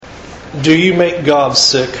Do you make God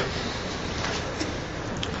sick?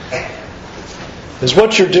 Is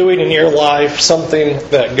what you're doing in your life something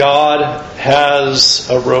that God has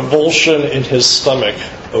a revulsion in His stomach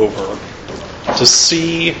over? To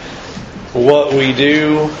see what we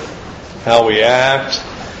do, how we act,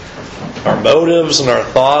 our motives and our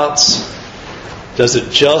thoughts, does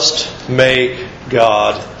it just make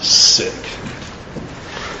God sick?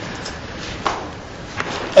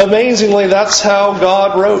 Amazingly, that's how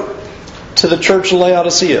God wrote to the church in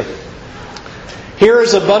Laodicea. Here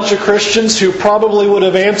is a bunch of Christians who probably would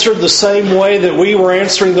have answered the same way that we were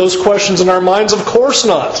answering those questions in our minds. Of course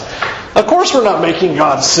not. Of course we're not making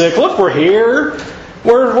God sick. Look, we're here.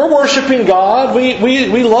 We're worshiping God.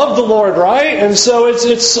 We love the Lord, right? And so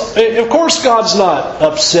it's of course God's not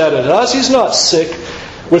upset at us. He's not sick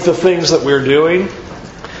with the things that we're doing.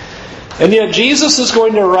 And yet Jesus is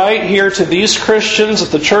going to write here to these Christians at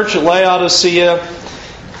the church at Laodicea,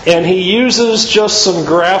 and He uses just some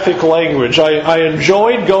graphic language. I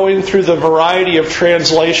enjoyed going through the variety of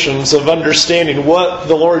translations of understanding what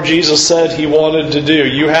the Lord Jesus said He wanted to do.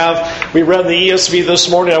 We read the ESV this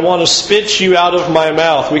morning, I want to spit you out of my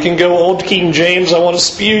mouth. We can go Old King James, I want to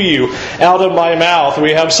spew you out of my mouth.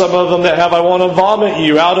 We have some of them that have, I want to vomit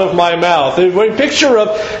you out of my mouth. A picture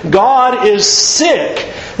of God is sick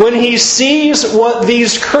when He sees what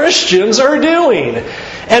these Christians are doing.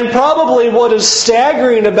 And probably what is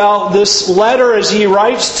staggering about this letter as he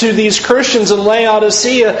writes to these Christians in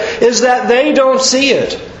Laodicea is that they don't see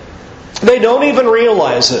it. They don't even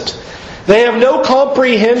realize it. They have no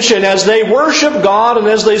comprehension as they worship God and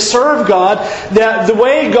as they serve God that the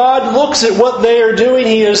way God looks at what they are doing,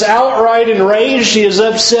 He is outright enraged, He is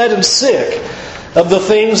upset and sick of the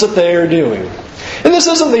things that they are doing. And this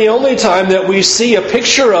isn't the only time that we see a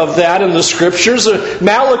picture of that in the Scriptures.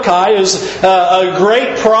 Malachi is a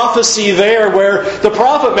great prophecy there where the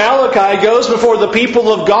prophet Malachi goes before the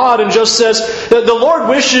people of God and just says that the Lord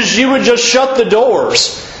wishes you would just shut the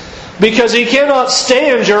doors because He cannot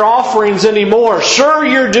stand your offerings anymore. Sure,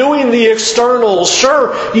 you're doing the externals.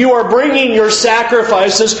 Sure, you are bringing your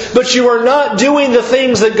sacrifices, but you are not doing the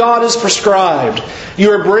things that God has prescribed. You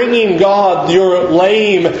are bringing God your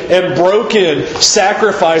lame and broken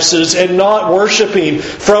sacrifices and not worshiping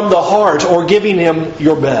from the heart or giving Him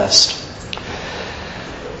your best.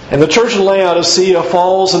 And the church in Laodicea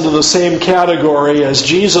falls into the same category as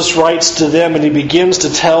Jesus writes to them and He begins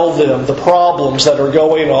to tell them the problems that are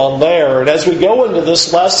going on there. And as we go into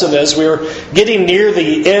this lesson, as we're getting near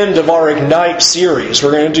the end of our Ignite series,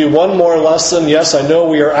 we're going to do one more lesson. Yes, I know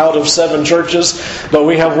we are out of 7 churches, but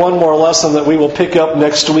we have one more lesson that we will pick up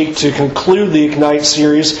next week to conclude the Ignite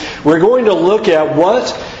series. We're going to look at what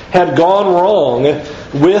had gone wrong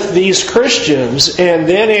with these Christians and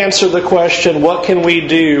then answer the question, what can we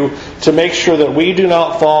do to make sure that we do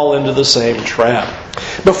not fall into the same trap?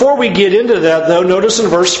 Before we get into that, though, notice in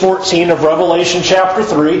verse 14 of Revelation chapter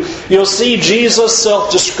 3, you'll see Jesus'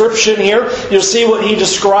 self-description here. You'll see what He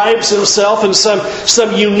describes Himself in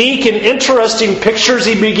some unique and interesting pictures.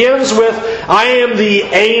 He begins with, I am the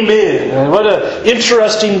Amen. And what an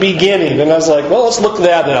interesting beginning. And I was like, well, let's look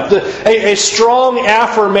that up. A strong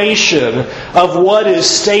affirmation of what is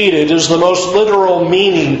stated is the most literal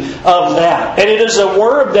meaning of that. And it is a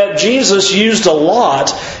word that Jesus used a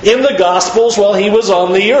lot in the Gospels while He was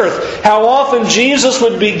on the earth. How often Jesus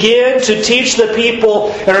would begin to teach the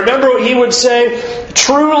people, and remember what He would say,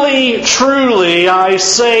 truly, truly, I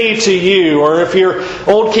say to you. Or if you're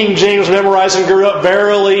Old King James memorized and grew up,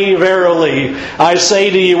 verily, verily, I say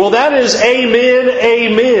to you. Well, that is amen,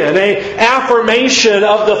 amen. An affirmation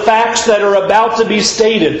of the facts that are about to be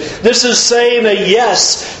stated. This is saying a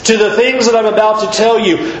yes to the things that I'm about to tell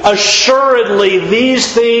you. Assuredly,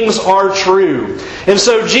 these things are true. And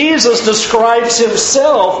so Jesus describes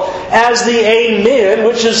Himself as the Amen,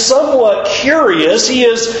 which is somewhat curious. He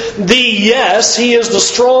is the yes. He is the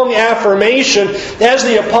strong affirmation, as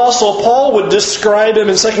the Apostle Paul would describe Him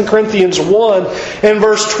in 2 Corinthians 1 and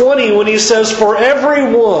verse 20 when he says, for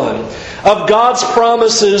every one of God's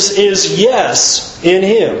promises is yes in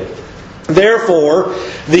Him. Therefore,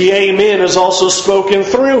 the Amen is also spoken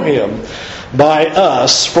through Him by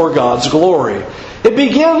us for God's glory. It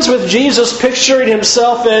begins with Jesus picturing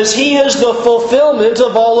Himself as He is the fulfillment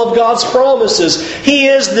of all of God's promises. He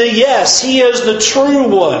is the yes. He is the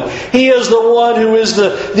true one. He is the one who is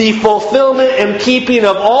the fulfillment and keeping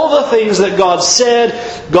of all the things that God said,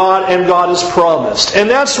 God has promised. And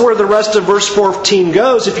that's where the rest of verse 14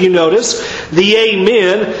 goes, if you notice. The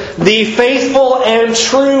Amen, the faithful and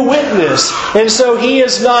true witness. And so He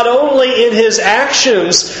is not only in His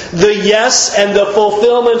actions the yes and the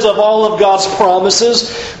fulfillment of all of God's promises,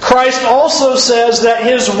 promises, Christ also says that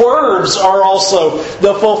His words are also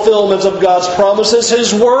the fulfillment of God's promises.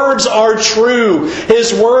 His words are true.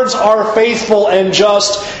 His words are faithful and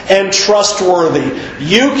just and trustworthy.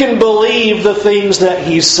 You can believe the things that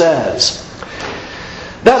He says.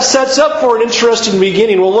 That sets up for an interesting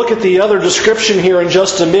beginning. We'll look at the other description here in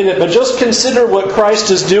just a minute, but just consider what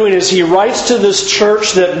Christ is doing as He writes to this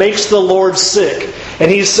church that makes the Lord sick.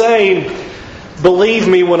 And He's saying, believe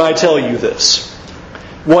me when I tell you this.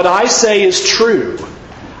 What I say is true.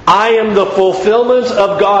 I am the fulfillment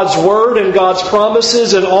of God's Word and God's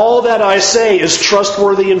promises, and all that I say is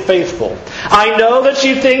trustworthy and faithful. I know that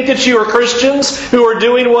you think that you are Christians who are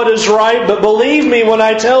doing what is right, but believe me when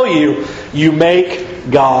I tell you, you make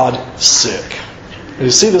God sick. And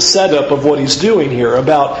you see the setup of what He's doing here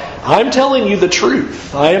about, I'm telling you the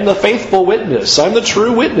truth. I am the faithful witness. I'm the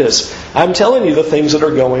true witness. I'm telling you the things that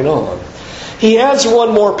are going on. He adds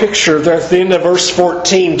one more picture there at the end of verse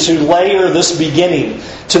 14 to layer this beginning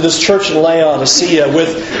to this church in Laodicea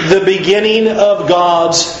with the beginning of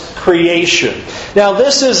God's creation. Now,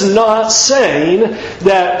 this is not saying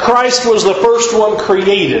that Christ was the first one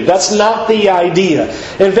created. That's not the idea.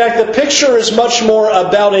 In fact, the picture is much more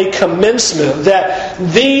about a commencement, that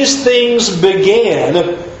these things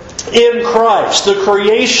began in Christ. The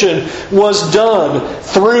creation was done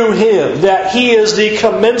through Him. That He is the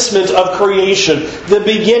commencement of creation, the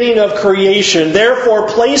beginning of creation. Therefore,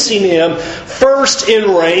 placing Him first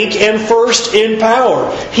in rank and first in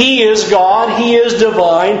power. He is God. He is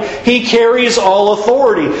divine. He carries all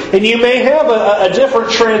authority. And you may have a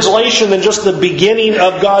different translation than just the beginning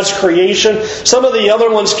of God's creation. Some of the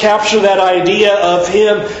other ones capture that idea of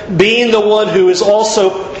Him being the one who is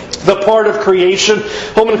also the part of creation.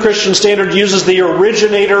 Holman Christian Standard uses the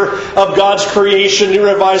originator of God's creation. New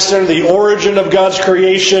Revised Standard, the origin of God's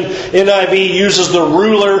creation. NIV uses the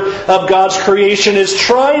ruler of God's creation. It's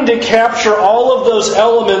trying to capture all of those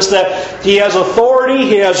elements that He has authority,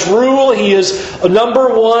 He has rule, He is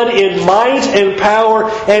number one in might and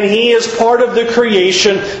power, and He is part of the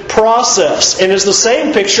creation process. And it's the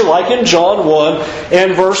same picture like in John 1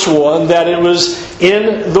 and verse 1, that it was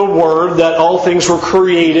in the Word that all things were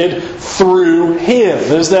created through Him.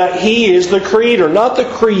 Is that He is the Creator, not the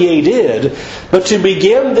created. But to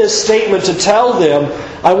begin this statement to tell them,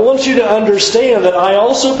 I want you to understand that I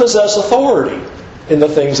also possess authority in the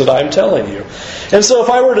things that I'm telling you. And so if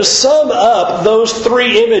I were to sum up those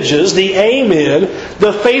three images, the Amen,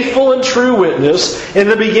 the faithful and true witness, and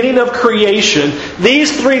the beginning of creation,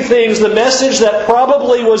 these three things, the message that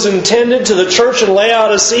probably was intended to the church in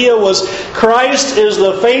Laodicea was Christ is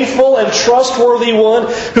the faithful and trustworthy one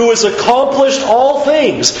who has accomplished all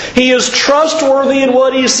things. He is trustworthy in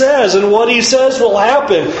what He says, and what He says will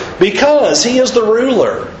happen because He is the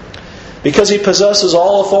ruler. Because He possesses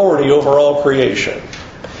all authority over all creation.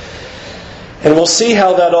 And we'll see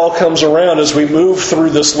how that all comes around as we move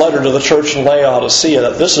through this letter to the church in Laodicea,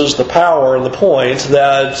 that this is the power and the point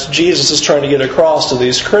that Jesus is trying to get across to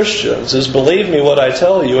these Christians, is believe me what I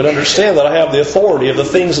tell you and understand that I have the authority of the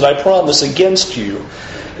things that I promise against you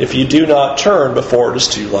if you do not turn before it is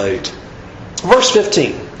too late. Verse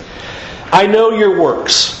 15. I know your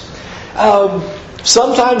works.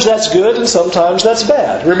 Sometimes that's good and sometimes that's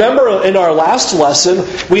bad. Remember in our last lesson,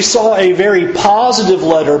 we saw a very positive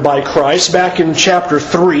letter by Christ back in chapter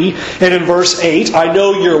 3 and in verse 8. I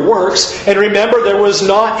know your works. And remember, there was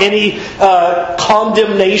not any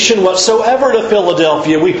condemnation whatsoever to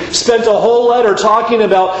Philadelphia. We spent a whole letter talking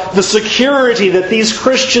about the security that these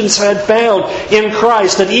Christians had found in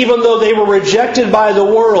Christ. That even though they were rejected by the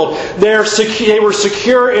world, they were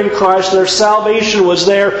secure in Christ. Their salvation was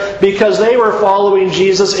there because they were following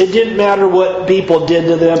Jesus. It didn't matter what people did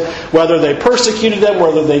to them, whether they persecuted them,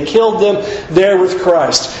 whether they killed them, they're with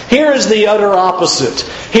Christ. Here is the utter opposite.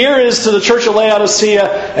 Here is to the church of Laodicea,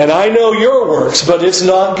 and I know your works, but it's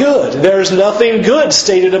not good. There's nothing good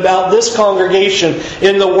stated about this congregation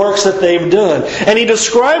in the works that they've done. And he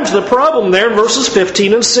describes the problem there in verses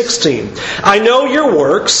 15 and 16. I know your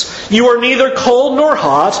works. You are neither cold nor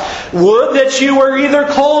hot. Would that you were either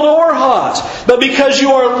cold or hot. But because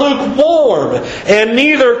you are lukewarm, and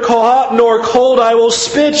neither hot nor cold, I will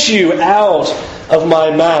spit you out of my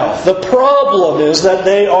mouth. The problem is that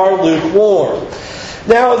they are lukewarm.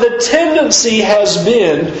 Now, the tendency has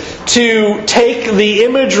been to take the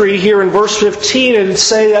imagery here in verse 15 and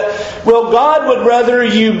say that, well, God would rather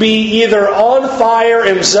you be either on fire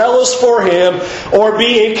and zealous for Him or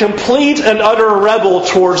be a complete and utter rebel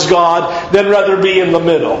towards God than rather be in the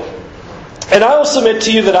middle. And I will submit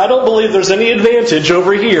to you that I don't believe there's any advantage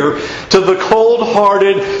over here to the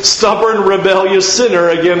cold-hearted, stubborn, rebellious sinner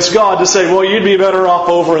against God to say, well, you'd be better off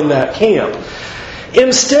over in that camp.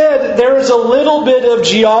 Instead, there is a little bit of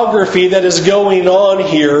geography that is going on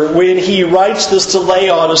here when he writes this to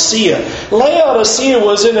Laodicea. Laodicea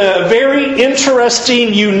was in a very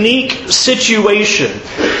interesting, unique situation.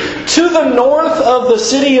 To the north of the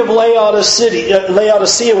city of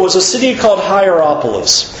Laodicea was a city called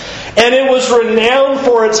Hierapolis. And it was renowned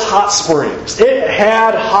for its hot springs. It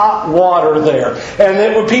had hot water there.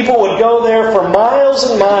 And people would go there for miles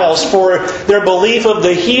and miles for their belief of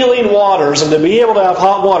the healing waters and to be able to have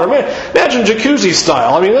hot water. Imagine jacuzzi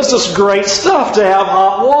style. I mean, that's just great stuff to have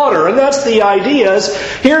hot water. And that's the idea.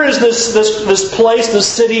 Here is this place, this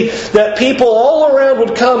city, that people all around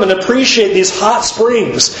would come and appreciate these hot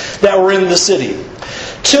springs that were in the city.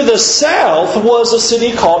 To the south was a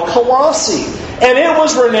city called Colossae. And it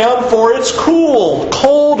was renowned for its cool,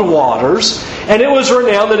 cold waters. And it was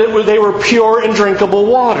renowned that they were pure and drinkable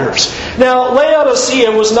waters. Now, Laodicea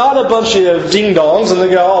was not a bunch of ding-dongs. And they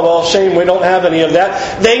go, oh, well, shame we don't have any of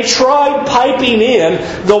that. They tried piping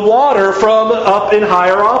in the water from up in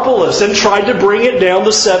Hierapolis and tried to bring it down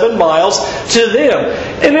the 7 miles to them.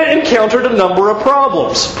 And it encountered a number of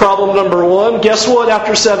problems. Problem number 1, guess what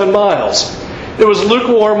after 7 miles? It was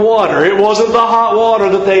lukewarm water. It wasn't the hot water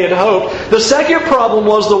that they had hoped. The second problem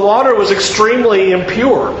was the water was extremely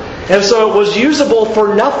impure. And so it was usable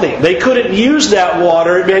for nothing. They couldn't use that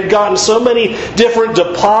water. It had gotten so many different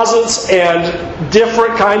deposits and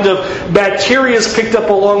different kind of bacteria picked up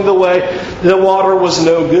along the way. The water was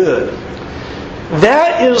no good.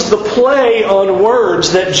 That is the play on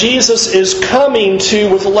words that Jesus is coming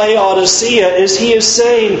to with Laodicea, as he is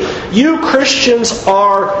saying, you Christians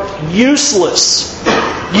are useless.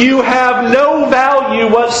 You have no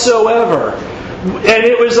value whatsoever. And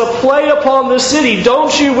it was a play upon the city.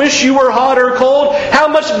 Don't you wish you were hot or cold? How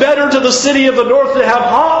much better to the city of the north that have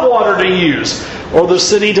hot water to use, or the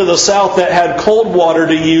city to the south that had cold water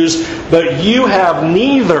to use, but you have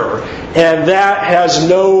neither, and that has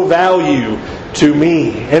no value to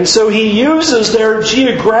me. And so he uses their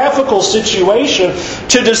geographical situation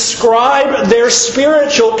to describe their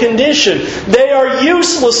spiritual condition. They are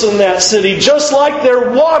useless in that city, just like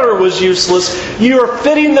their water was useless. You are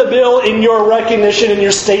fitting the bill in your recognition and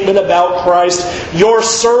your statement about Christ. Your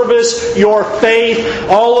service, your faith,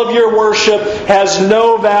 all of your worship has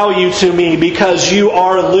no value to me because you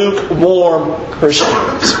are lukewarm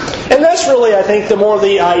Christians. And that's really, I think, the more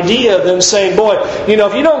the idea than saying, boy, if you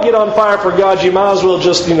don't get on fire for God, you might as well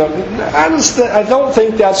just, I don't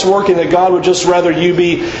think that's working, that God would just rather you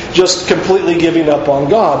be just completely giving up on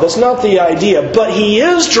God. That's not the idea. But he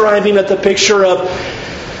is driving at the picture of,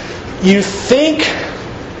 you think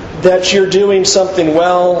that you're doing something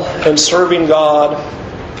well and serving God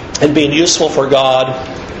and being useful for God,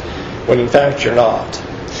 when in fact you're not.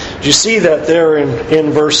 Do you see that there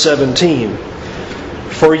in verse 17?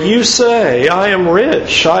 For you say, I am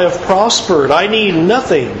rich, I have prospered, I need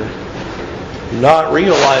nothing, not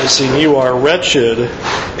realizing you are wretched,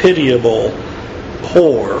 pitiable,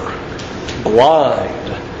 poor,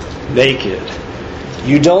 blind, naked.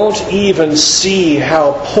 You don't even see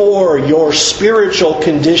how poor your spiritual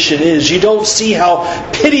condition is. You don't see how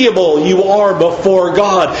pitiable you are before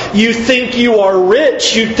God. You think you are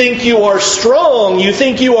rich. You think you are strong. You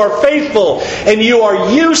think you are faithful. And you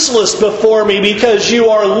are useless before me because you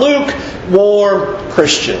are lukewarm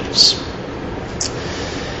Christians.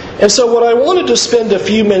 And so what I wanted to spend a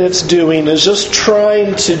few minutes doing is just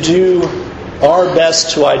trying to do our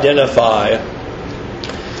best to identify,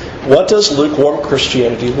 what does lukewarm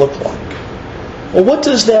Christianity look like? Well, what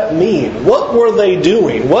does that mean? What were they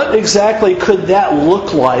doing? What exactly could that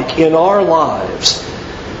look like in our lives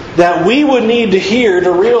that we would need to hear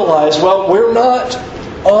to realize, well, we're not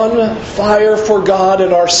on fire for God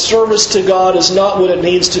and our service to God is not what it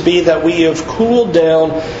needs to be, that we have cooled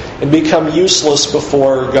down and become useless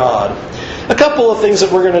before God. A couple of things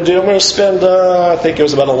that we're going to do. I'm going to spend, I think it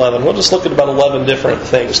was about 11. We'll just look at about 11 different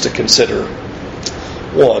things to consider.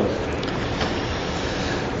 1.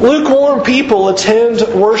 Lukewarm people attend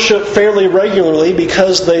worship fairly regularly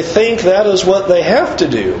because they think that is what they have to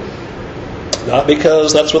do, not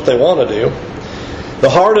because that's what they want to do. The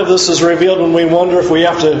heart of this is revealed when we wonder if we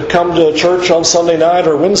have to come to church on Sunday night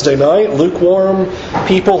or Wednesday night. Lukewarm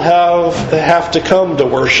people have to come to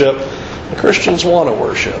worship. The Christians want to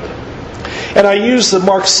worship. And I use the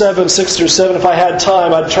Mark 7, 6-7. If I had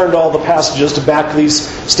time, I'd turn to all the passages to back these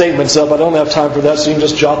statements up. I don't have time for that, so you can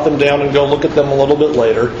just jot them down and go look at them a little bit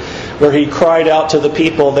later. Where he cried out to the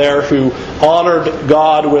people there who honored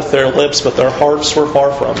God with their lips, but their hearts were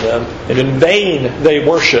far from them. And in vain they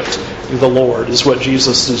worshipped the Lord, is what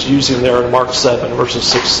Jesus is using there in Mark 7,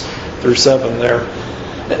 verses 6-7 there.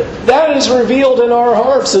 that is revealed in our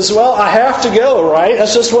hearts as well. I have to go, right?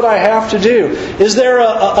 That's just what I have to do. Is there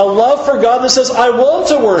a love for God that says, I want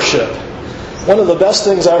to worship? One of the best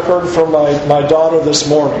things I heard from my daughter this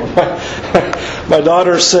morning. My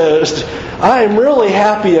daughter says, I am really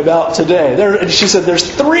happy about today. She said, there's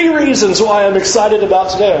 3 reasons why I'm excited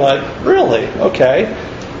about today. I'm like, really? Okay.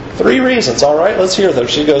 3 reasons. All right, let's hear them.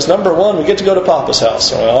 She goes, number 1, we get to go to Papa's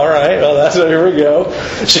house. Well, all right, here we go.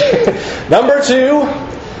 Number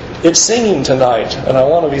 2, it's singing tonight, and I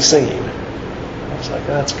want to be singing. I was like,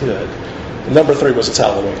 that's good. And number 3 was it's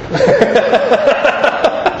Halloween.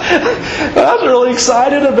 I was really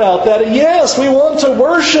excited about that. Yes, we want to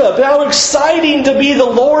worship. How exciting to be the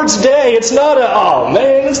Lord's Day. It's not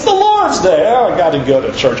it's the Lord's Day. I got to go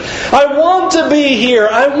to church. I want to be here.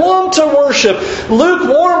 I want to worship.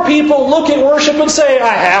 Lukewarm people look at worship and say,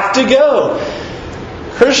 I have to go.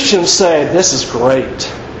 Christians say, this is great.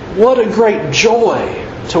 What a great joy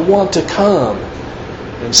to want to come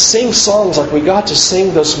and sing songs like we got to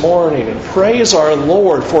sing this morning and praise our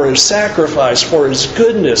Lord for His sacrifice, for His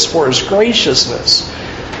goodness, for His graciousness.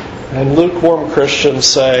 And lukewarm Christians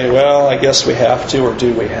say, well, I guess we have to, or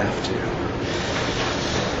do we have to?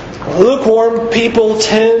 Lukewarm people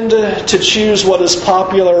tend to choose what is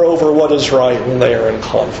popular over what is right when they are in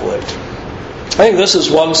conflict. I think this is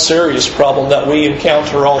one serious problem that we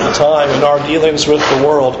encounter all the time in our dealings with the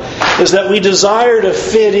world, is that we desire to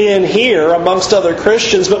fit in here amongst other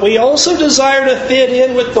Christians, but we also desire to fit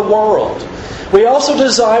in with the world. We also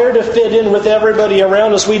desire to fit in with everybody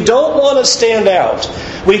around us. We don't want to stand out.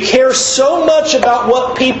 We care so much about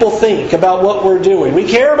what people think about what we're doing. We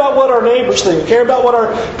care about what our neighbors think. We care about what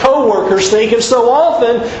our co-workers think. And so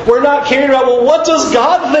often, we're not caring about, well, what does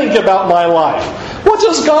God think about my life? What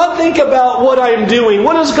does God think about what I'm doing?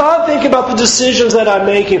 What does God think about the decisions that I'm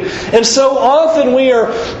making? And so often we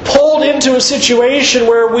are pulled into a situation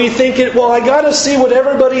where we think, I got to see what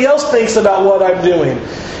everybody else thinks about what I'm doing.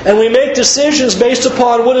 And we make decisions based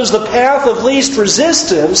upon what is the path of least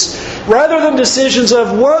resistance, rather than decisions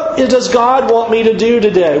of what does God want me to do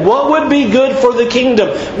today? What would be good for the kingdom?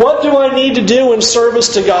 What do I need to do in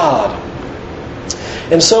service to God?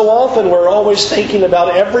 And so often we're always thinking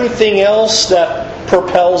about everything else that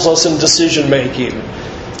propels us in decision making,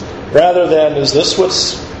 rather than, is this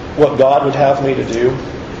what God would have me to do?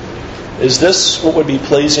 Is this what would be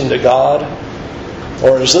pleasing to God?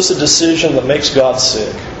 Or is this a decision that makes God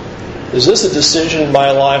sick? Is this a decision in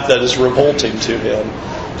my life that is revolting to Him?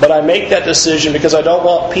 But I make that decision because I don't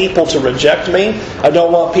want people to reject me. I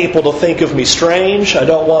don't want people to think of me strange. I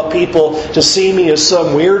don't want people to see me as some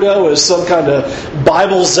weirdo, as some kind of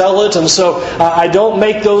Bible zealot. And so I don't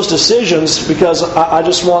make those decisions because I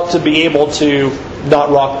just want to be able to not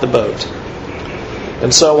rock the boat.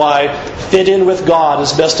 And so I fit in with God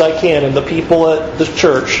as best I can and the people at the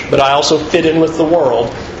church, but I also fit in with the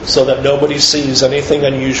world so that nobody sees anything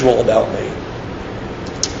unusual about me.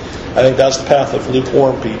 I think that's the path of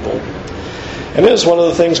lukewarm people. And it is one of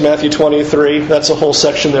the things, Matthew 23, that's a whole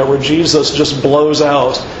section there where Jesus just blows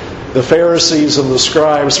out the Pharisees and the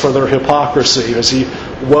scribes for their hypocrisy as He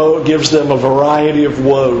gives them a variety of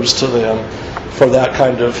woes to them for that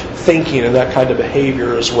kind of thinking and that kind of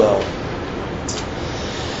behavior as well.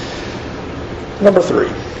 Number 3.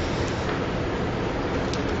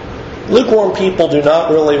 Lukewarm people do not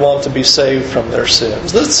really want to be saved from their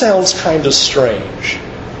sins. This sounds kind of strange.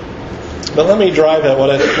 But let me drive at what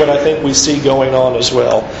I think we see going on as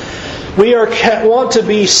well. We want to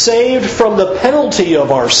be saved from the penalty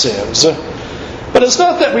of our sins. But it's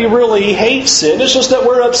not that we really hate sin. It's just that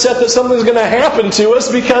we're upset that something's going to happen to us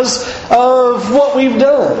because of what we've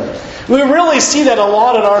done. We really see that a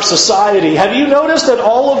lot in our society. Have you noticed that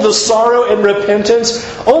all of the sorrow and repentance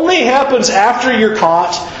only happens after you're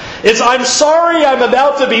caught? It's, I'm sorry I'm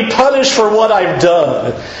about to be punished for what I've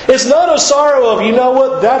done. It's not a sorrow of, you know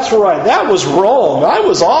what, that's right, that was wrong. I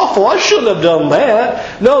was awful. I shouldn't have done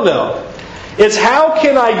that. No. It's how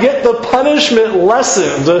can I get the punishment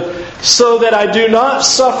lessened so that I do not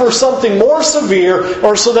suffer something more severe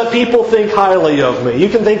or so that people think highly of me. You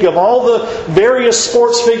can think of all the various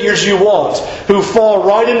sports figures you want who fall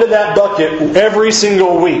right into that bucket every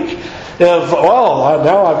single week. Now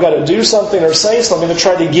I've got to do something or say something to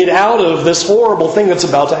try to get out of this horrible thing that's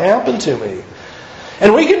about to happen to me.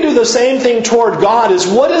 And we can do the same thing toward God, is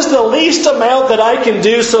what is the least amount that I can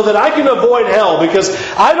do so that I can avoid hell? Because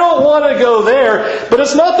I don't want to go there, but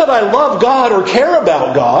it's not that I love God or care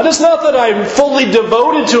about God. It's not that I'm fully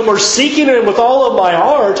devoted to Him or seeking Him with all of my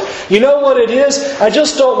heart. You know what it is? I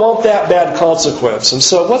just don't want that bad consequence. And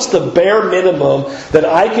so what's the bare minimum that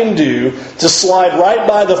I can do to slide right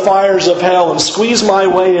by the fires of hell and squeeze my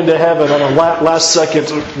way into heaven on a last second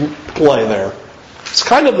play there? It's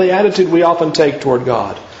kind of the attitude we often take toward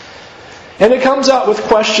God. And it comes out with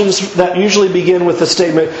questions that usually begin with the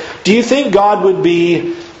statement, do you think God would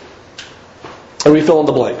be, or we fill in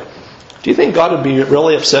the blank, do you think God would be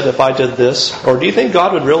really upset if I did this? Or do you think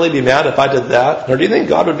God would really be mad if I did that? Or do you think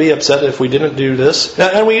God would be upset if we didn't do this?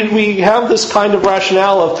 And we have this kind of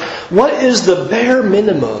rationale of, what is the bare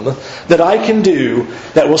minimum that I can do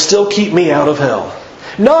that will still keep me out of hell?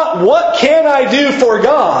 Not what can I do for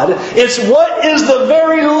God, it's what is the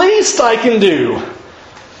very least I can do.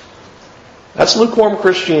 That's lukewarm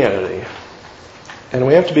Christianity. And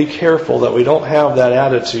we have to be careful that we don't have that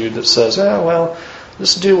attitude that says,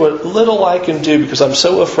 just do what little I can do because I'm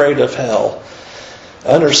so afraid of hell.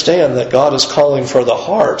 Understand that God is calling for the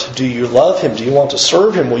heart. Do you love Him? Do you want to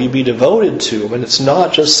serve Him? Will you be devoted to Him? And it's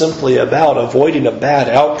not just simply about avoiding a bad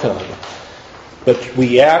outcome. But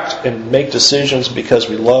we act and make decisions because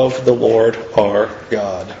we love the Lord our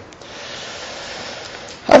God.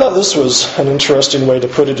 I thought this was an interesting way to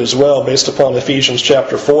put it as well, based upon Ephesians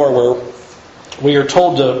chapter 4, where we are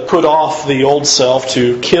told to put off the old self,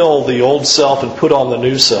 to kill the old self and put on the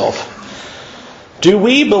new self. Do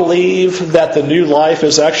we believe that the new life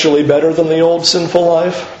is actually better than the old sinful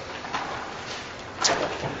life?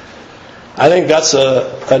 I think that's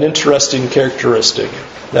an interesting characteristic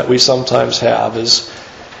that we sometimes have, is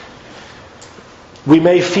we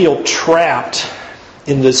may feel trapped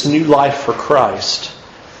in this new life for Christ,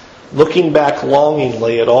 looking back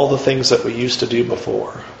longingly at all the things that we used to do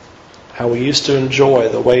before, how we used to enjoy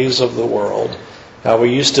the ways of the world, how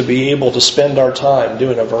we used to be able to spend our time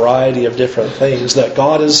doing a variety of different things that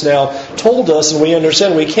God has now told us and we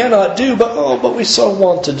understand we cannot do, but we so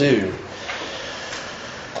want to do.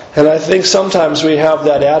 And I think sometimes we have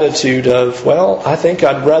that attitude of, I think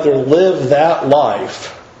I'd rather live that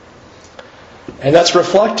life. And that's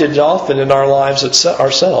reflected often in our lives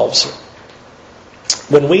ourselves.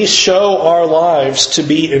 When we show our lives to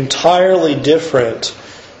be entirely different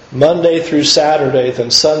Monday through Saturday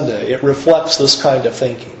than Sunday, it reflects this kind of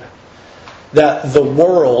thinking. That the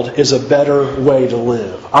world is a better way to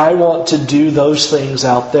live. I want to do those things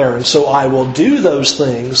out there, and so I will do those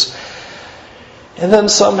things. And then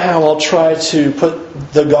somehow I'll try to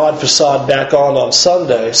put the God facade back on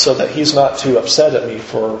Sunday so that He's not too upset at me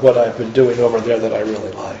for what I've been doing over there that I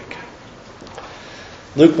really like.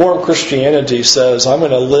 Lukewarm Christianity says, I'm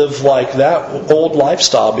going to live like that old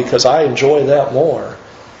lifestyle because I enjoy that more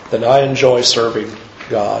than I enjoy serving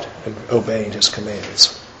God and obeying His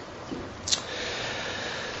commands.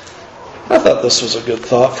 I thought this was a good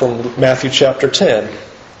thought from Matthew chapter 10.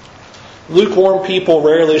 Lukewarm people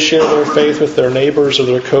rarely share their faith with their neighbors or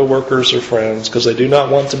their co-workers or friends because they do not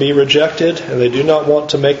want to be rejected and they do not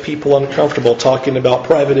want to make people uncomfortable talking about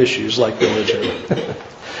private issues like religion.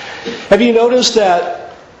 Have you noticed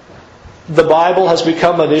that the Bible has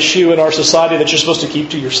become an issue in our society that you're supposed to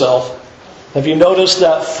keep to yourself? Have you noticed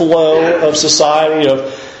that flow of society of,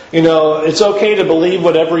 it's okay to believe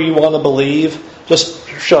whatever you want to believe, just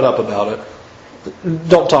shut up about it.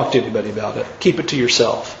 Don't talk to anybody about it. Keep it to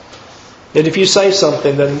yourself. And if you say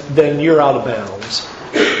something, then you're out of bounds.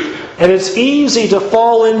 And it's easy to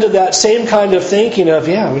fall into that same kind of thinking of,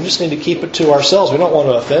 we just need to keep it to ourselves. We don't want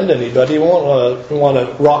to offend anybody. We don't want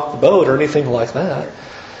to rock the boat or anything like that.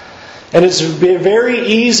 And it's very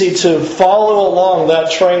easy to follow along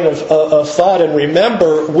that train of thought. And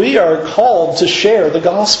remember, we are called to share the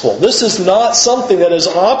gospel. This is not something that is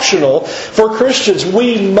optional for Christians.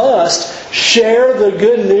 We must share the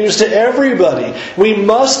good news to everybody. We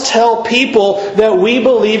must tell people that we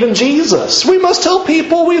believe in Jesus. We must tell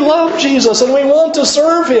people we love Jesus and we want to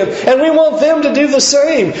serve Him. And we want them to do the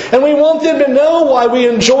same. And we want them to know why we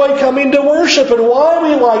enjoy coming to worship and why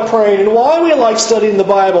we like praying and why we like studying the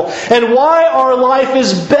Bible. And why our life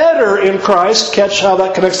is better in Christ, catch how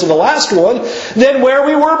that connects to the last one, than where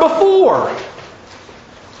we were before.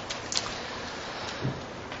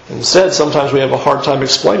 Instead, sometimes we have a hard time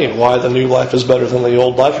explaining why the new life is better than the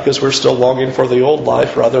old life because we're still longing for the old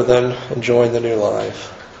life rather than enjoying the new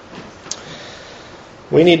life.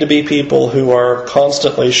 We need to be people who are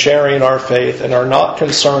constantly sharing our faith and are not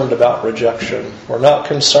concerned about rejection. We're not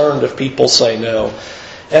concerned if people say no.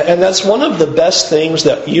 And that's one of the best things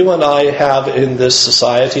that you and I have in this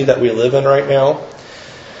society that we live in right now,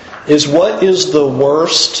 is what is the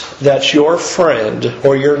worst that your friend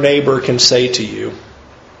or your neighbor can say to you?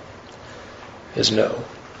 Is no.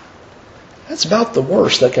 That's about the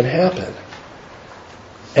worst that can happen.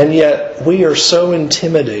 And yet we are so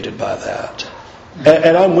intimidated by that.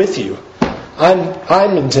 And I'm with you.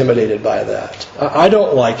 I'm intimidated by that. I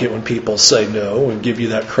don't like it when people say no and give you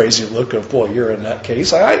that crazy look of, boy, you're in that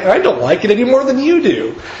case. I don't like it any more than you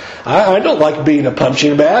do. I don't like being a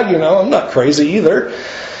punching bag, I'm not crazy either.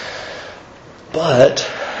 But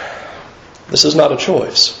this is not a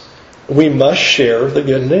choice. We must share the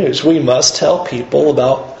good news. We must tell people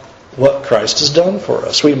about what Christ has done for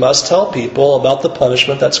us. We must tell people about the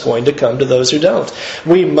punishment that's going to come to those who don't.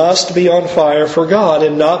 We must be on fire for God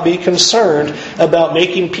and not be concerned about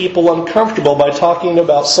making people uncomfortable by talking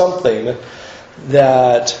about something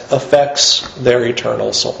that affects their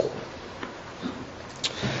eternal soul.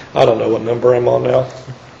 I don't know what number I'm on now.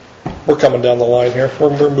 We're coming down the line here. We're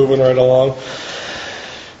moving right along.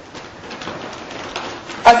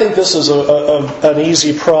 I think this is an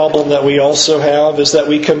easy problem that we also have, is that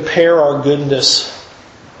we compare our goodness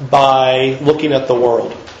by looking at the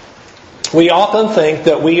world. We often think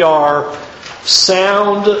that we are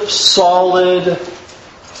sound, solid,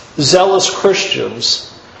 zealous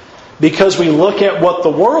Christians because we look at what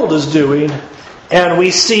the world is doing and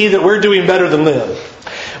we see that we're doing better than them.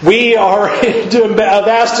 We are doing a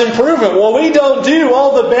vast improvement. Well, we don't do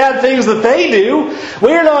all the bad things that they do.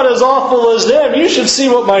 We're not as awful as them. You should see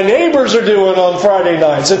what my neighbors are doing on Friday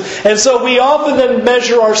nights. And so we often then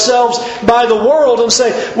measure ourselves by the world and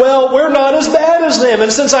say, well, we're not as bad as them.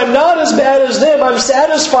 And since I'm not as bad as them, I'm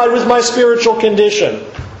satisfied with my spiritual condition.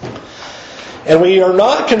 And we are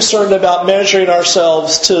not concerned about measuring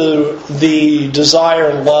ourselves to the desire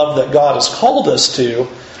and love that God has called us to.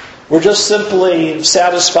 We're just simply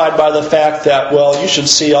satisfied by the fact that, well, you should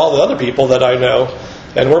see all the other people that I know,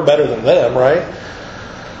 and we're better than them, right?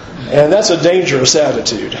 And that's a dangerous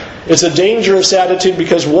attitude. It's a dangerous attitude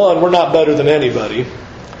because, one, we're not better than anybody.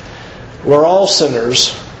 We're all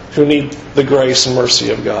sinners who need the grace and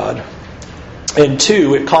mercy of God. And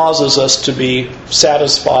two, it causes us to be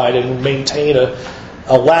satisfied and maintain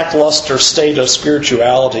a lackluster state of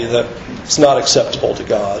spirituality that is not acceptable to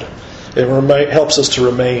God. It helps us to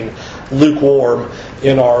remain lukewarm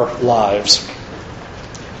in our lives.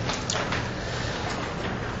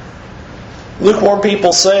 Lukewarm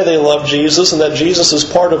people say they love Jesus and that Jesus is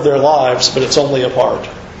part of their lives, but it's only a part.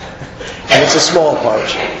 And it's a small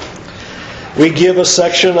part. We give a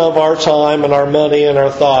section of our time and our money and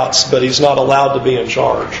our thoughts, but He's not allowed to be in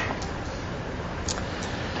charge.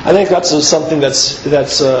 I think that's something that's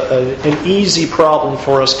an easy problem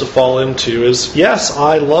for us to fall into is, yes,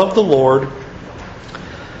 I love the Lord.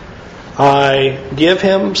 I give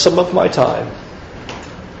Him some of my time.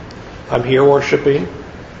 I'm here worshiping.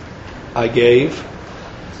 I gave.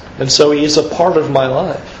 And so He is a part of my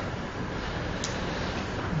life.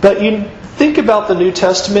 But you think about the New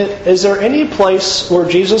Testament. Is there any place where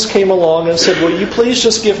Jesus came along and said, will you please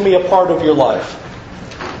just give me a part of your life?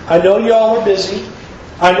 I know you all are busy.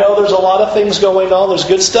 I know there's a lot of things going on. There's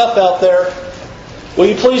good stuff out there. Will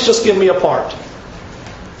you please just give me a part?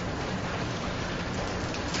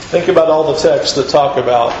 Think about all the texts that talk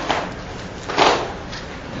about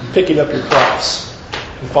picking up your cross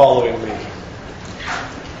and following me.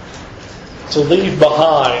 To leave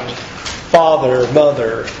behind father,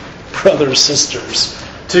 mother, brothers, sisters.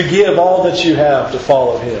 To give all that you have to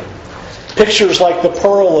follow Him. Pictures like the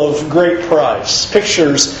pearl of great price.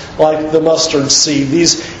 Pictures like the mustard seed.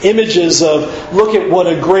 These images of, look at what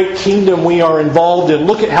a great kingdom we are involved in.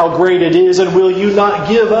 Look at how great it is. And will you not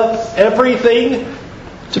give up everything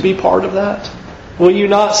to be part of that? Will you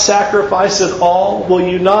not sacrifice it all? Will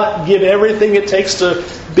you not give everything it takes to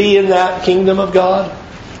be in that kingdom of God?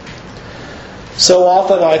 So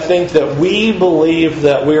often I think that we believe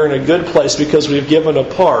that we're in a good place because we've given a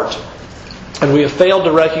part. And we have failed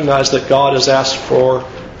to recognize that God has asked for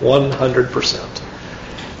 100%.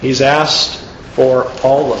 He's asked for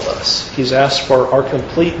all of us. He's asked for our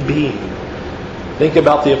complete being. Think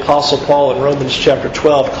about the Apostle Paul in Romans chapter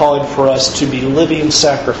 12 calling for us to be living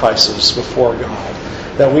sacrifices before God.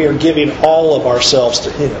 That we are giving all of ourselves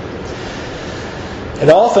to Him.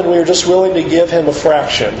 And often we are just willing to give Him a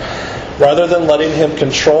fraction rather than letting Him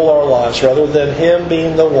control our lives, rather than Him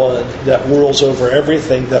being the one that rules over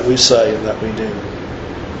everything that we say and that we do.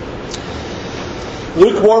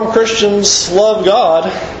 Lukewarm Christians love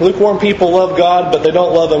God. Lukewarm people love God, but they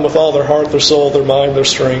don't love Him with all their heart, their soul, their mind, their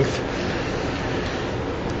strength.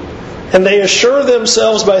 And they assure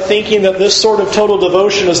themselves by thinking that this sort of total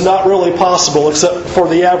devotion is not really possible except for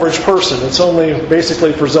the average person. It's only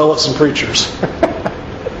basically for zealots and preachers.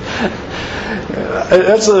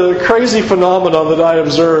 That's a crazy phenomenon that I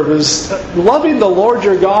observe. Is loving the Lord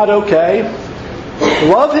your God okay?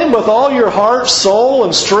 Love Him with all your heart, soul,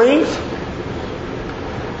 and strength?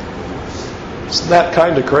 Isn't that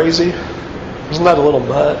kind of crazy? Isn't that a little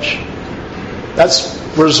much? That's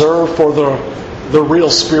reserved for the real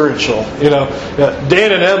spiritual.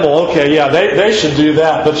 Dan and Emil, okay, yeah, they should do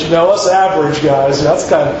that. But us average guys, that's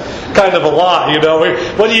kind of a lot.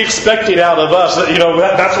 What are you expecting out of us?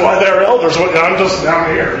 That's why they're elders. I'm just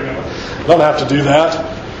down here. I don't have to do that.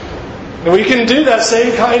 And we can do that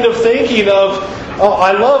same kind of thinking of,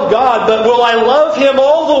 I love God, but will I love Him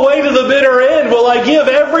all the way to the bitter end? Will I give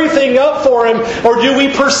everything up for Him? Or do we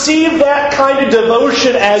perceive that kind of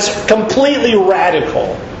devotion as completely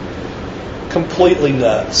radical? Completely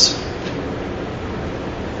nuts.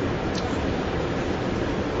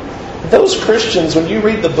 Those Christians, when you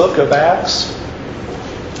read the book of Acts,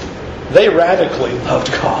 they radically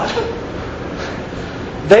loved God.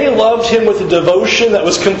 They loved Him with a devotion that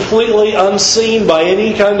was completely unseen by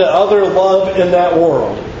any kind of other love in that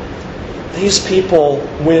world. These people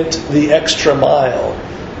went the extra mile.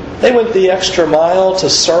 They went the extra mile to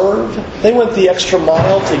serve. They went the extra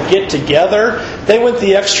mile to get together. They went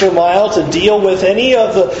the extra mile to deal with any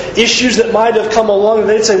of the issues that might have come along. And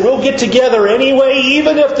they'd say, we'll get together anyway,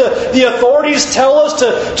 even if the authorities tell us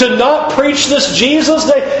to not preach this Jesus.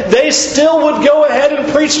 They still would go ahead and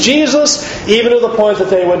preach Jesus, even to the point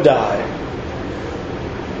that they would die.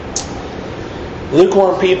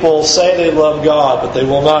 Lukewarm people say they love God, but they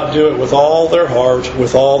will not do it with all their heart,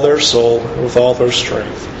 with all their soul, and with all their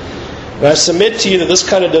strength. And I submit to you that this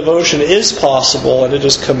kind of devotion is possible and it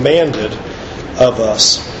is commanded of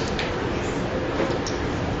us.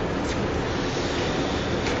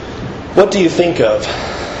 What do you think of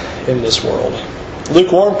in this world?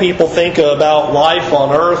 Lukewarm people think about life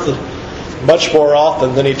on earth much more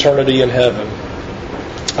often than eternity in heaven.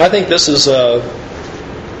 I think this is a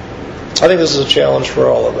challenge for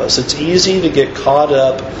all of us. It's easy to get caught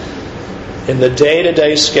up in the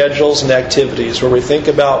day-to-day schedules and activities where we think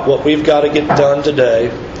about what we've got to get done today,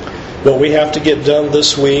 what we have to get done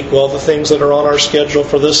this week, all the things that are on our schedule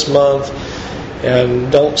for this month,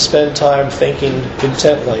 and don't spend time thinking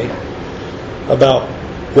intently about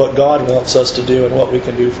what God wants us to do and what we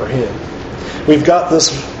can do for Him. We've got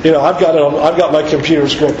this, I've got my computer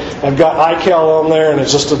screen. I've got iCal on there, and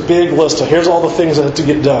it's just a big list of here's all the things that have to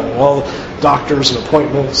get done, and all the doctors and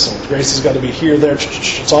appointments, and Grace has got to be here, there.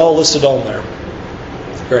 It's all listed on there.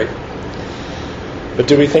 Great. But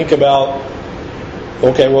do we think about,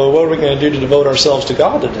 okay, well, what are we going to do to devote ourselves to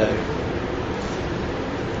God today?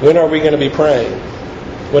 When are we going to be praying?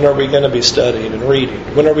 When are we going to be studying and reading?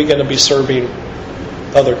 When are we going to be serving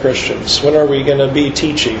other Christians? When are we going to be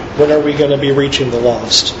teaching? When are we going to be reaching the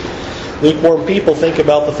lost? Lukewarm people think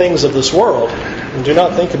about the things of this world and do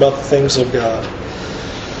not think about the things of God.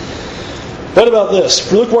 What about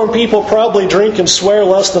this? Lukewarm people probably drink and swear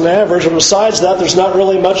less than average, and besides that, there's not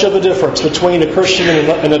really much of a difference between a Christian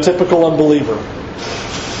and a typical unbeliever.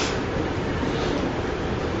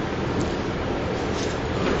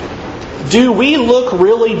 Do we look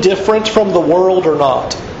really different from the world or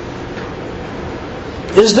not?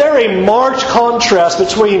 Is there a marked contrast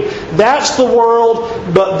between that's the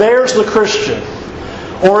world, but there's the Christian?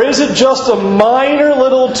 Or is it just a minor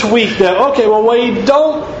little tweak that, okay, well, we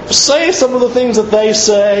don't say some of the things that they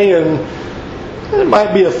say, and it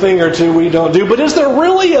might be a thing or two we don't do, but is there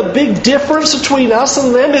really a big difference between us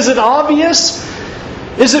and them? Is it obvious?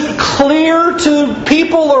 Is it clear to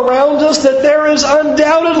people around us that there is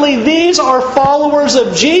undoubtedly, these are followers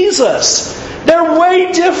of Jesus? They're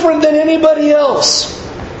way different than anybody else.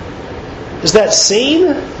 Is that seen?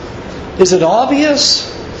 Is it obvious?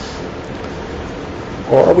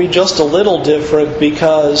 Or are we just a little different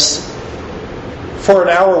because for an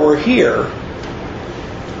hour we're here,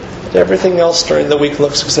 but everything else during the week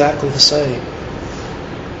looks exactly the same?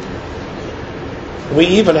 We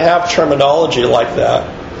even have terminology like that.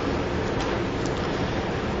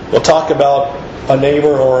 We'll talk about a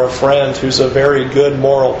neighbor or a friend who's a very good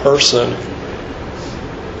moral person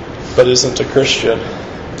but isn't a Christian.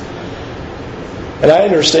 And I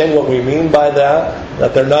understand what we mean by that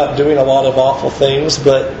they're not doing a lot of awful things,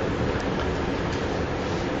 but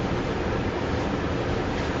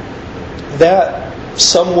that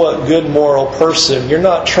somewhat good moral person, you're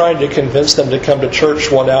not trying to convince them to come to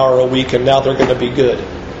church 1 hour a week and now they're going to be good.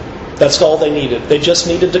 That's all they needed. They just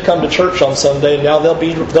needed to come to church on Sunday and now they'll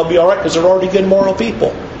be all right because they're already good moral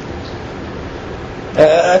people.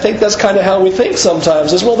 I think that's kind of how we think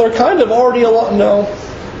sometimes, is, well, they're kind of already a lot.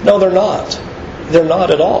 No, they're not. They're not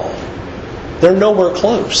at all. They're nowhere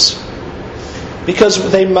close.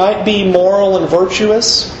 because they might be moral and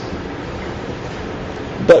virtuous.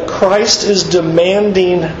 But Christ is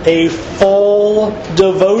demanding a full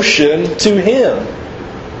devotion to Him.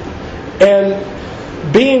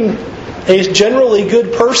 And being a generally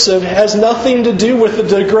good person has nothing to do with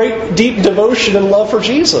the great deep devotion and love for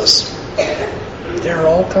Jesus. There are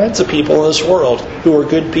all kinds of people in this world who are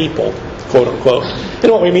good people, quote unquote.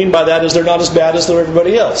 And what we mean by that is they're not as bad as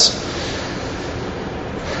everybody else.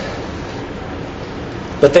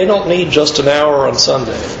 But they don't need just an hour on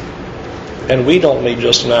Sunday. And we don't need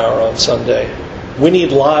just an hour on Sunday. We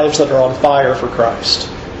need lives that are on fire for Christ.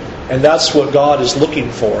 And that's what God is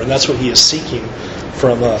looking for. And that's what He is seeking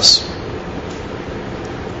from us.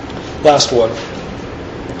 Last one.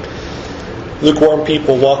 Lukewarm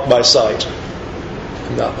people walk by sight,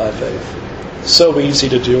 not by faith. So easy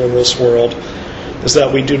to do in this world is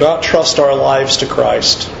that we do not trust our lives to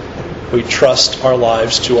Christ. We trust our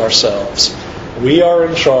lives to ourselves. We are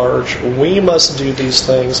in charge. We must do these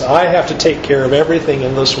things. I have to take care of everything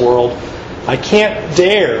in this world. I can't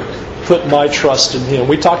dare put my trust in Him.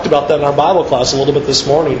 We talked about that in our Bible class a little bit this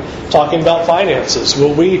morning, talking about finances.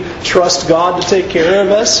 Will we trust God to take care of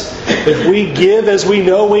us? If we give as we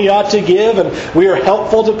know we ought to give, and we are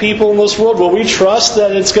helpful to people in this world, will we trust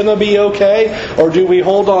that it's going to be okay? Or do we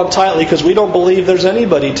hold on tightly because we don't believe there's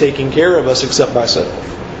anybody taking care of us except myself?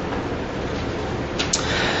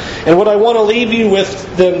 And what I want to leave you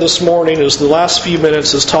with then this morning is the last few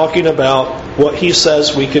minutes is talking about what he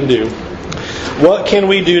says we can do. What can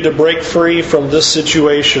we do to break free from this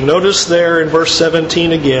situation? Notice there in verse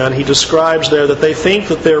 17 again, he describes there that they think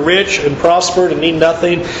that they're rich and prospered and need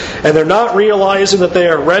nothing, and they're not realizing that they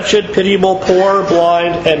are wretched, pitiable, poor,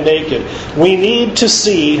 blind, and naked. We need to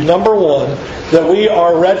see, number one, that we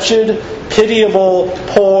are wretched, pitiable,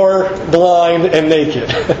 poor, blind, and naked.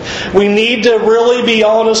 We need to really be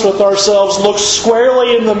honest with ourselves, look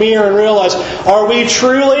squarely in the mirror and realize, are we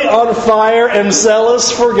truly on fire and zealous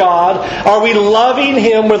for God? Are we loving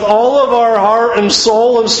Him with all of our heart and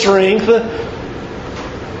soul and strength?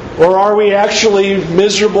 Or are we actually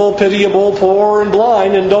miserable, pitiable, poor, and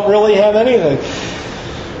blind and don't really have anything?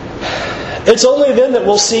 It's only then that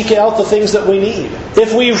we'll seek out the things that we need.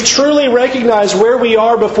 If we truly recognize where we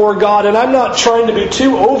are before God, and I'm not trying to be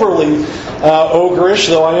too overly ogreish,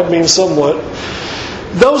 though I am being somewhat,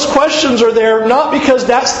 those questions are there not because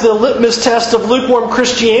that's the litmus test of lukewarm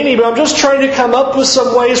Christianity, but I'm just trying to come up with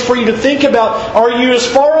some ways for you to think about, are you as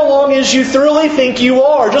far along as you thoroughly think you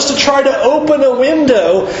are? Just to try to open a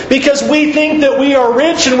window, because we think that we are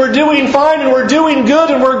rich and we're doing fine and we're doing good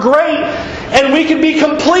and we're great, and we can be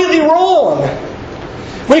completely wrong.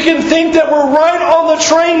 We can think that we're right on the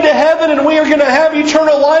train to heaven and we are going to have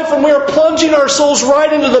eternal life, and we are plunging our souls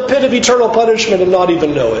right into the pit of eternal punishment and not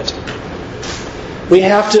even know it. We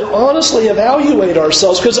have to honestly evaluate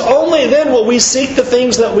ourselves, because only then will we seek the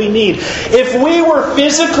things that we need. If we were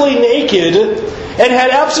physically naked and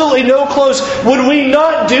had absolutely no clothes, would we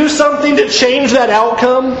not do something to change that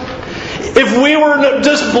outcome? If we were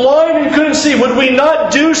just blind and couldn't see, would we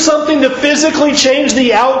not do something to physically change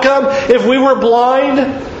the outcome if we were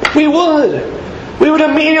blind? We would. We would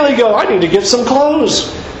immediately go, I need to get some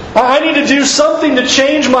clothes. I need to do something to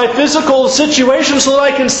change my physical situation so that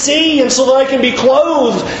I can see and so that I can be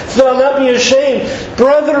clothed, so that I'll not be ashamed.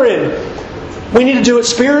 Brethren, we need to do it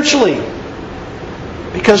spiritually,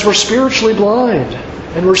 because we're spiritually blind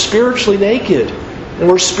and we're spiritually naked and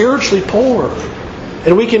we're spiritually poor.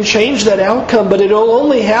 And we can change that outcome, but it'll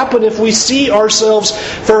only happen if we see ourselves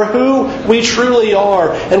for who we truly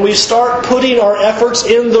are. And we start putting our efforts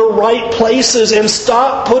in the right places and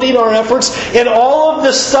stop putting our efforts in all of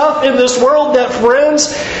the stuff in this world that, friends,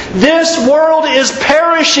 this world is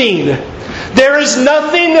perishing. There is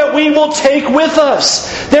nothing that we will take with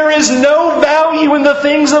us. There is no value in the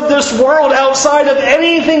things of this world outside of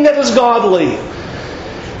anything that is godly.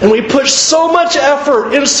 And we put so much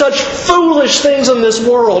effort in such foolish things in this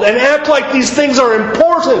world and act like these things are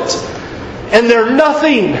important, and they're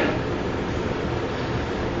nothing.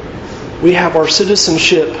 We have our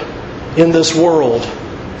citizenship in this world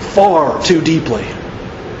far too deeply,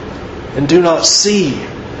 and do not see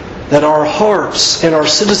that our hearts and our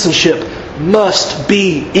citizenship must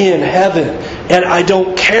be in heaven. And I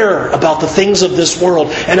don't care about the things of this world.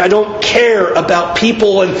 And I don't care about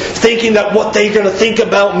people and thinking that what they're going to think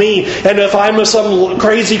about me. And if I'm some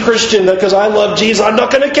crazy Christian because I love Jesus, I'm not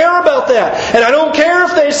going to care about that. And I don't care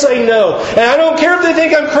if they say no. And I don't care if they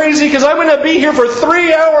think I'm crazy because I'm going to be here for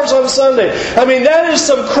 3 hours on Sunday. I mean, that is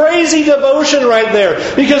some crazy devotion right there.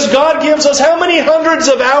 Because God gives us how many hundreds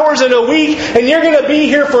of hours in a week, and you're going to be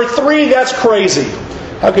here for 3? That's crazy.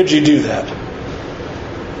 How could you do that?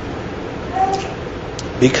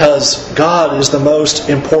 Because God is the most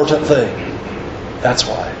important thing. That's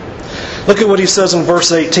why. Look at what he says in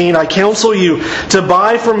verse 18. I counsel you to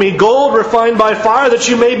buy from me gold refined by fire, that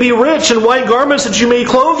you may be rich, and white garments, that you may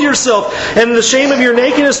clothe yourself, and the shame of your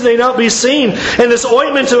nakedness may not be seen, and this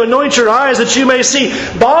ointment to anoint your eyes, that you may see.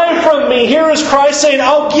 Buy from me. Here is Christ saying,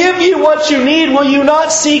 I'll give you what you need. Will you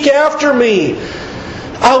not seek after me?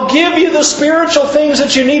 I'll give you the spiritual things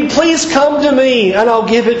that you need. Please come to me, and I'll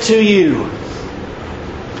give it to you.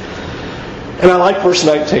 And I like verse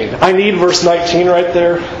 19. I need verse 19 right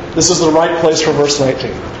there. This is the right place for verse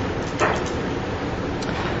 19.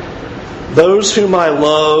 Those whom I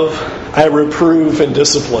love, I reprove and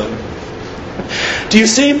discipline. Do you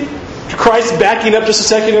see Christ backing up just a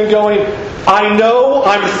second and going, I know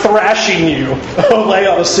I'm thrashing you, O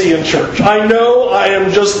Laodicean church. I know I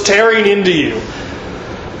am just tearing into you.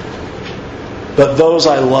 But those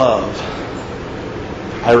I love,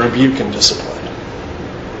 I rebuke and discipline.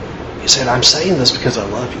 He said, I'm saying this because I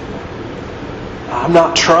love you. I'm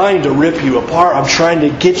not trying to rip you apart. I'm trying to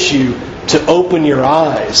get you to open your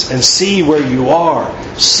eyes and see where you are.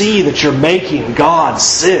 See that you're making God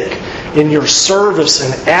sick in your service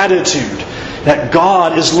and attitude. That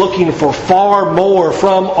God is looking for far more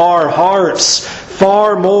from our hearts,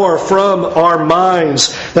 far more from our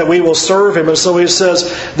minds, that we will serve Him. And so He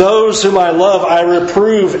says, those whom I love, I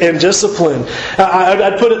reprove and discipline.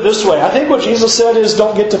 I'd put it this way. I think what Jesus said is,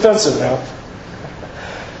 don't get defensive now.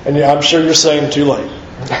 And I'm sure you're saying, too late.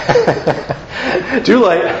 Too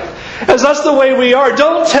late. As that's the way we are.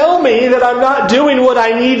 Don't tell me that I'm not doing what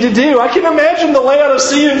I need to do. I can imagine the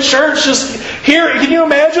Laodicean church just here. Can you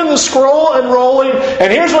imagine the scroll unrolling?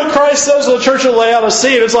 And here's what Christ says to the church of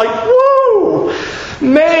Laodicea. And it's like, whoa,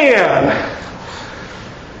 man,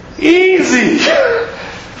 easy.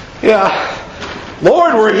 Yeah.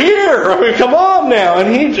 Lord, we're here. I mean, come on now.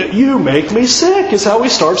 And you make me sick is how he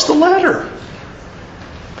starts the letter.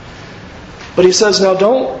 But he says, now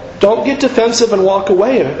don't get defensive and walk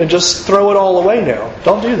away and just throw it all away now.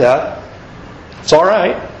 Don't do that. It's all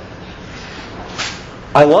right.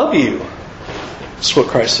 I love you. That's what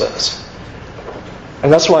Christ says.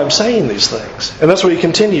 And that's why I'm saying these things. And that's why he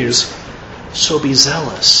continues. So be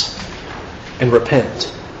zealous and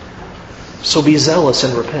repent. So be zealous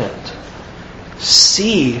and repent.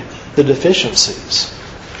 See the deficiencies.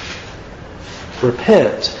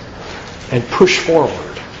 Repent and push forward.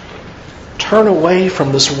 Turn away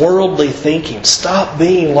from this worldly thinking. Stop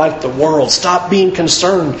being like the world. Stop being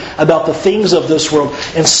concerned about the things of this world.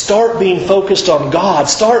 And start being focused on God.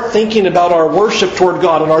 Start thinking about our worship toward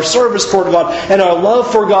God and our service toward God and our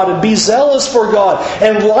love for God. And be zealous for God.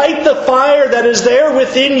 And light the fire that is there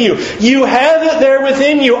within you. You have it there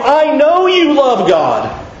within you. I know you love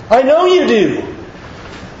God. I know you do.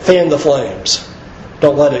 Fan the flames.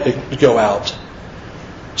 Don't let it go out.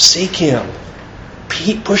 Seek Him.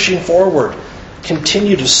 Keep pushing forward.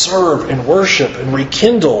 Continue to serve and worship and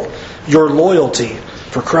rekindle your loyalty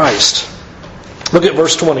for Christ. Look at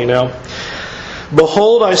verse 20 now.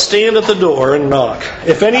 Behold, I stand at the door and knock.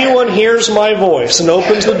 If anyone hears my voice and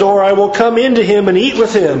opens the door, I will come into him and eat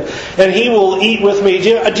with him, and he will eat with me.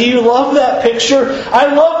 Do you love that picture?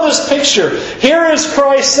 I love this picture. Here is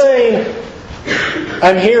Christ saying,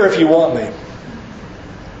 I'm here if you want me.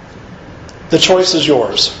 The choice is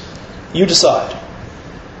yours. You decide.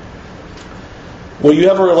 Will you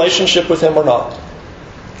have a relationship with Him or not?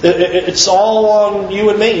 It's all on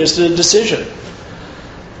you and me. It's a decision.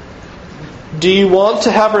 Do you want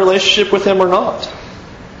to have a relationship with Him or not?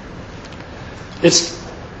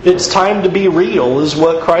 It's time to be real, is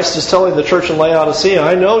what Christ is telling the church in Laodicea.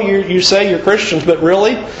 I know you say you're Christians, but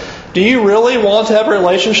really? Do you really want to have a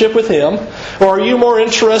relationship with Him? Or are you more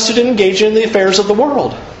interested in engaging in the affairs of the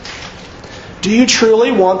world? Do you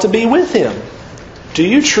truly want to be with Him? Do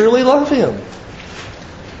you truly love Him?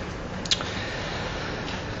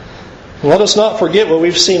 Let us not forget what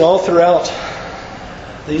we've seen all throughout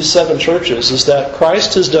these 7 churches, is that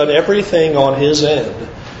Christ has done everything on His end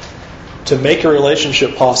to make a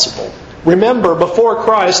relationship possible. Remember, before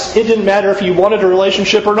Christ, it didn't matter if you wanted a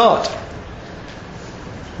relationship or not.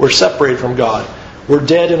 We're separated from God. We're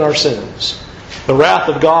dead in our sins. The wrath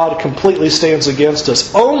of God completely stands against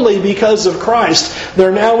us. Only because of Christ,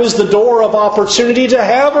 there now is the door of opportunity to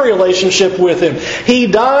have a relationship with Him. He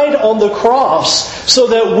died on the cross so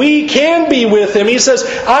that we can be with Him. He says,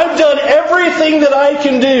 I've done everything that I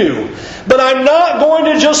can do, but I'm not going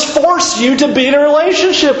to just force you to be in a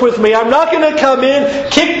relationship with me. I'm not going to come in,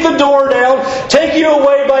 kick the door down, take you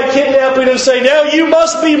away by kidnapping and say, now you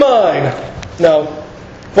must be mine. No.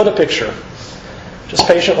 What a picture. Just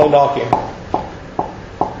patiently knocking.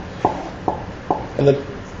 And the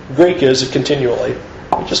Greek is continually.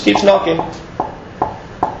 He just keeps knocking.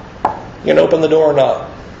 You going to open the door or not?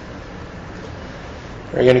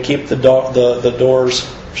 Or are you going to keep the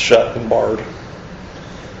doors shut and barred?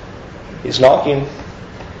 He's knocking.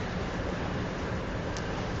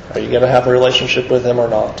 Are you going to have a relationship with Him or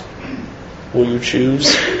not? Will you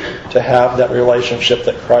choose to have that relationship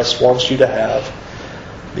that Christ wants you to have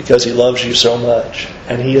because He loves you so much?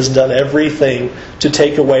 And He has done everything to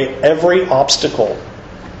take away every obstacle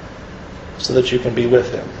so that you can be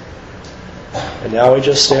with Him. And now He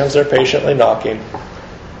just stands there patiently knocking.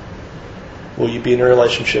 Will you be in a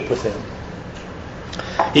relationship with Him?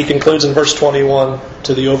 He concludes in verse 21,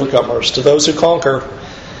 to the overcomers, to those who conquer,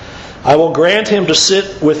 I will grant him to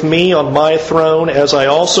sit with me on my throne, as I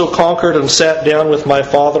also conquered and sat down with my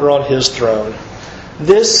Father on His throne.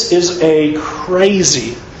 This is a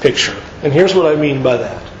crazy picture. And here's what I mean by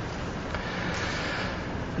that.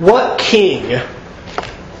 What king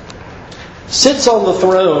sits on the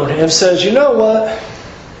throne and says, you know what?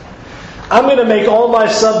 I'm going to make all my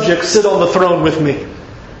subjects sit on the throne with me.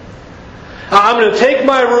 I'm going to take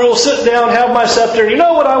my rule, sit down, have my scepter. You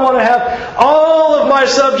know what I want to have? All of my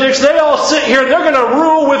subjects, they all sit here and they're going to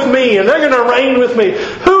rule with me and they're going to reign with me.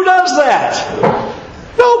 Who does that?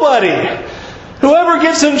 Nobody. Whoever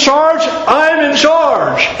gets in charge, I'm in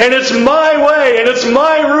charge. And it's my way, and it's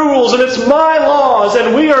my rules, and it's my laws,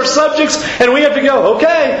 and we are subjects, and we have to go,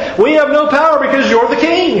 okay, we have no power because you're the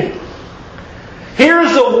king.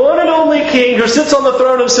 Here's the one and only king who sits on the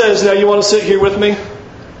throne and says, now you want to sit here with me?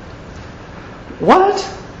 What?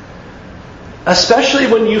 Especially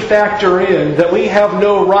when you factor in that we have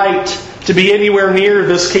no right to be anywhere near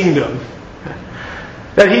this kingdom.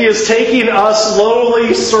 That He is taking us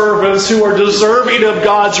lowly servants who are deserving of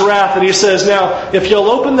God's wrath. And He says, now, if you'll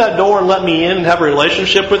open that door and let me in and have a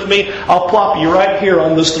relationship with me, I'll plop you right here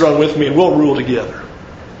on this throne with me and we'll rule together.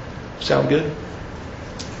 Sound good?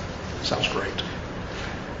 Sounds great.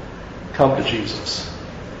 Come to Jesus.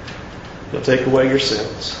 He'll take away your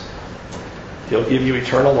sins. He'll give you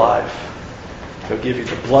eternal life. He'll give you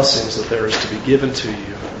the blessings that there is to be given to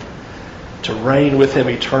you. To reign with Him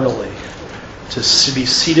eternally. To be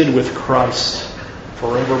seated with Christ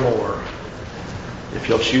forevermore. If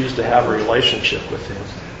you'll choose to have a relationship with Him.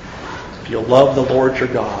 If you'll love the Lord your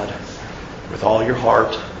God with all your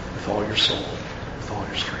heart, with all your soul, with all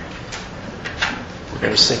your strength. We're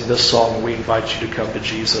going to sing this song and we invite you to come to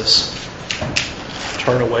Jesus.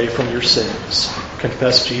 Turn away from your sins.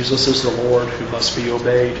 Confess Jesus is the Lord who must be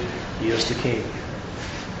obeyed. He is the King.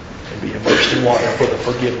 And be immersed in water for the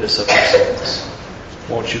forgiveness of your sins.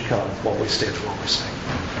 Won't you come? Won't we stand while we sing?